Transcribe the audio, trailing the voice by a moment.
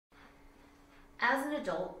As an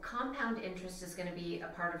adult, compound interest is going to be a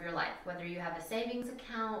part of your life, whether you have a savings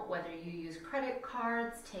account, whether you use credit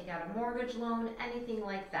cards, take out a mortgage loan, anything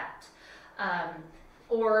like that.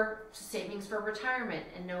 Or savings for retirement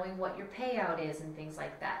and knowing what your payout is and things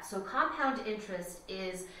like that. So compound interest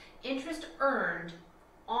is interest earned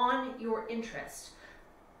on your interest.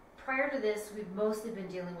 Prior to this, we've mostly been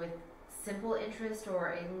dealing with simple interest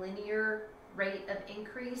or a linear rate of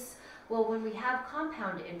increase. Well, when we have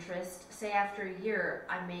compound interest, say after a year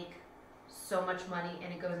I make so much money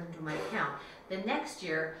and it goes into my account. The next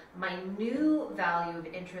year, my new value of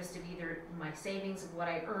interest of either my savings of what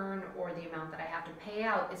I earn or the amount that I have to pay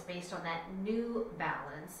out is based on that new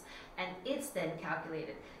balance, and it's then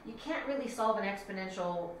calculated. You can't really solve an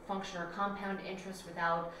exponential function or compound interest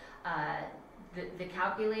without the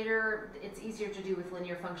calculator. It's easier to do with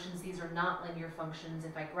linear functions. These are not linear functions.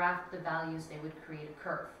 If I graphed the values, they would create a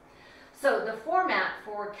curve. So the format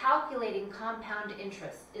for calculating compound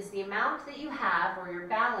interest is the amount that you have, or your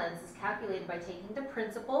balance, is calculated by taking the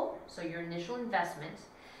principal, so your initial investment,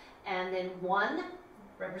 and then 1,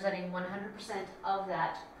 representing 100% of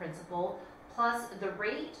that principal, plus the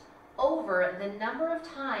rate over the number of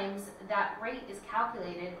times that rate is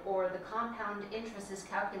calculated, or the compound interest is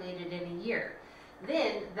calculated in a year.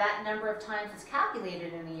 Then that number of times it's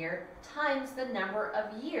calculated in a year times the number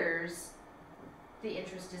of years the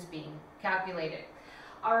interest is being calculated.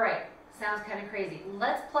 All right, sounds kind of crazy.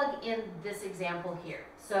 Let's plug in this example here.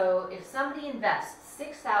 So if somebody invests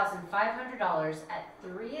 $6,500 at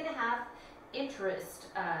 3.5 interest,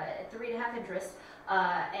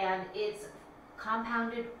 and it's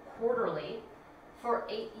compounded quarterly for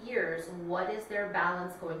 8 years, what is their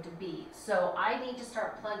balance going to be? So I need to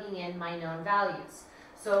start plugging in my known values.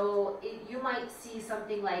 So you might see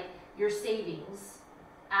something like your savings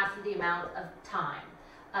after the amount of time.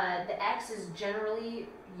 The X is generally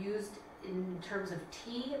used in terms of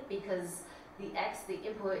T because the X, the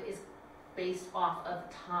input, is based off of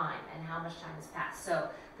time and how much time has passed. So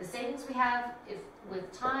the savings we have with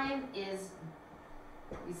time is,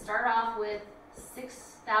 we start off with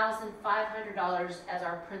 $6,500 as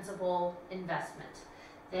our principal investment.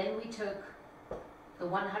 Then we took the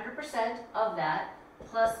 100% of that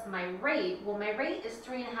plus my rate. Well, my rate is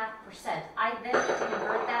 3.5%. I then have to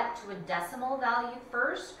convert that to a decimal value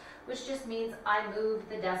first, which just means I move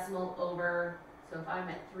the decimal over. So if I'm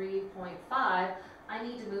at 3.5, I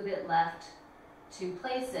need to move it left 2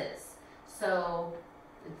 places. So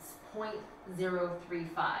it's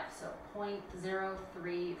 0.035. So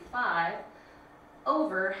 0.035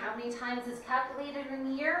 over how many times it's calculated in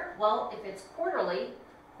a year? Well, if it's quarterly,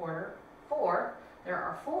 quarter 4, there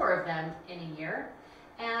are 4 of them in a year.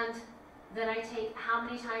 And then I take how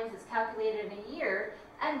many times it's calculated in a year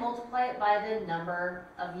and multiply it by the number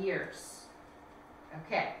of years.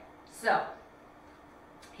 Okay, so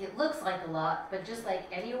it looks like a lot, but just like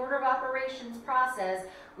any order of operations process,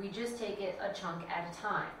 we just take it a chunk at a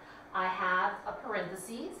time. I have a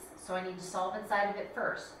parentheses, so I need to solve inside of it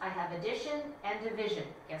first. I have addition and division.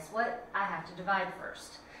 Guess what? I have to divide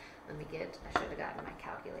first. I should have gotten my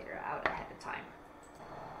calculator out ahead of time.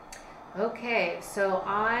 Okay, so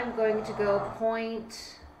I'm going to go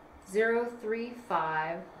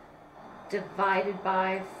 0.035 divided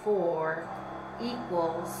by 4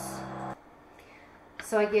 equals,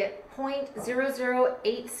 so I get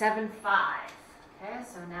 0.00875. Okay,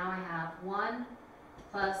 so now I have 1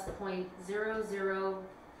 plus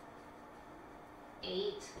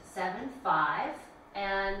 0.00875,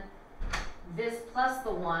 and this plus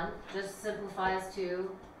the 1 just simplifies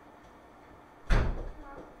to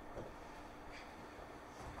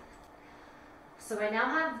so I now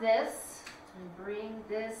have this, and bring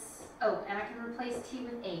this, oh, and I can replace T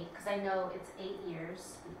with 8, because I know it's 8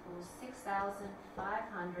 years, equals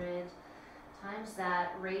 6,500 times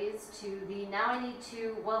that raised to the, now I need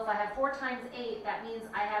to, well, if I have 4 times 8, that means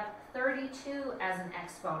I have 32 as an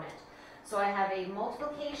exponent. So I have a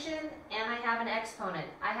multiplication and I have an exponent.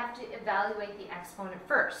 I have to evaluate the exponent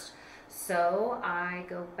first. So I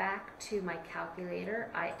go back to my calculator,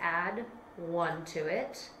 I add 1 to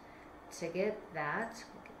it to get that,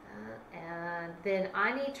 and then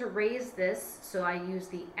I need to raise this, so I use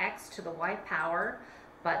the X to the Y power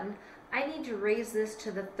button. I need to raise this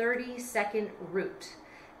to the 32nd root.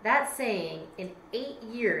 That's saying in 8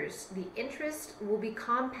 years, the interest will be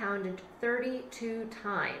compounded 32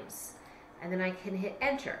 times, and then I can hit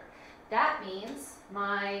enter. That means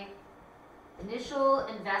my initial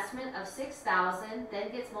investment of 6,000 then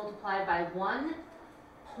gets multiplied by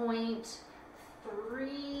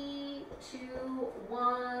 1.321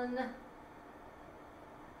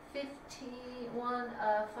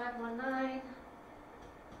 519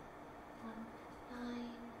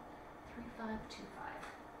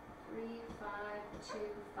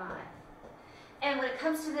 3525. And when it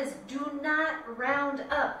comes to this, do not round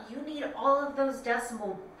up. You need all of those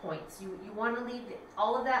decimal points. You want to leave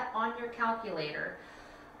all of that on your calculator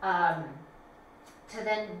to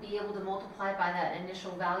then be able to multiply by that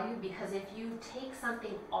initial value, because if you take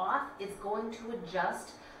something off, it's going to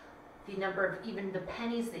adjust the number of even the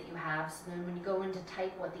pennies that you have. So then when you go in to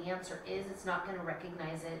type what the answer is, it's not going to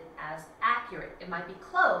recognize it as accurate. It might be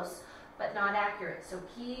close, but not accurate. So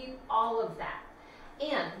keep all of that.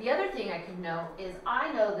 And the other thing I can know is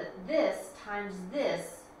I know that this times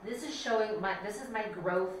this is showing this is my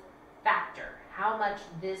growth factor, how much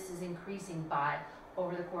this is increasing by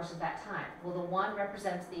over the course of that time. Well, the 1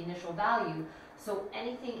 represents the initial value, so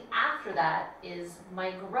anything after that is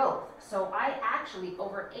my growth. So I actually,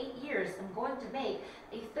 over 8 years, am going to make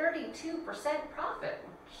a 32% profit,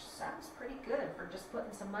 which sounds pretty good for just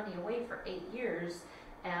putting some money away for 8 years.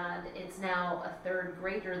 And it's now a third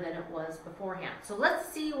greater than it was beforehand. So let's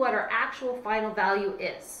see what our actual final value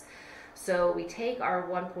is. So we take our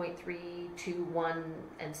 1.321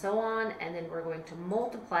 and so on, and then we're going to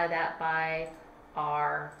multiply that by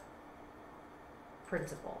our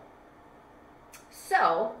principal.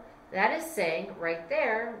 So that is saying right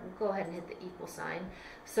there, we'll go ahead and hit the equal sign.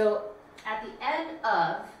 So at the end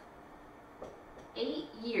of 8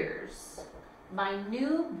 years, my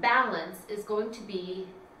new balance is going to be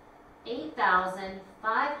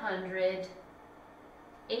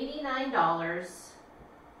 $8,589.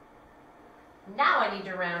 Now I need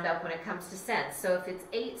to round up when it comes to cents. So if it's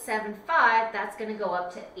 875, that's going to go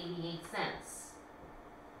up to 88 cents.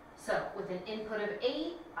 So with an input of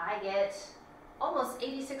 8, I get almost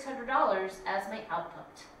 $8,600 as my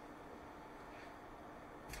output.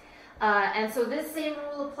 And so this same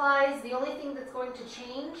rule applies. The only thing that's going to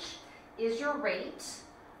change is your rate.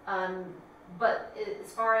 But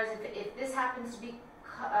as far as if this happens to be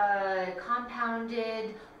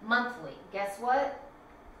compounded monthly, guess what?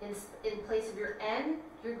 In place of your N,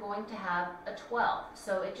 you're going to have a 12.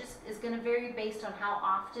 So it just is going to vary based on how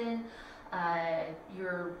often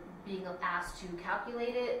you're being asked to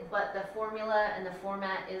calculate it, but the formula and the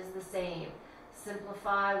format is the same.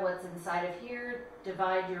 Simplify what's inside of here,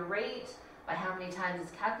 divide your rate by how many times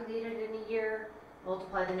it's calculated in a year,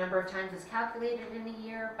 multiply the number of times it's calculated in a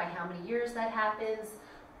year by how many years that happens,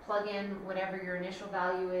 plug in whatever your initial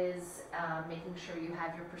value is, making sure you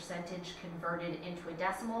have your percentage converted into a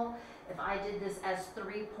decimal. If I did this as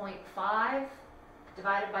 3.5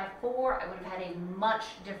 divided by 4, I would have had a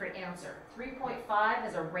much different answer. 3.5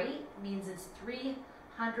 as a rate means it's 350%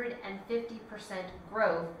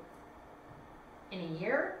 growth in a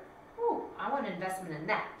year. Ooh, I want an investment in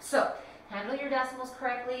that. So handle your decimals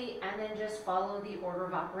correctly and then just follow the order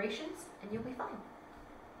of operations and you'll be fine.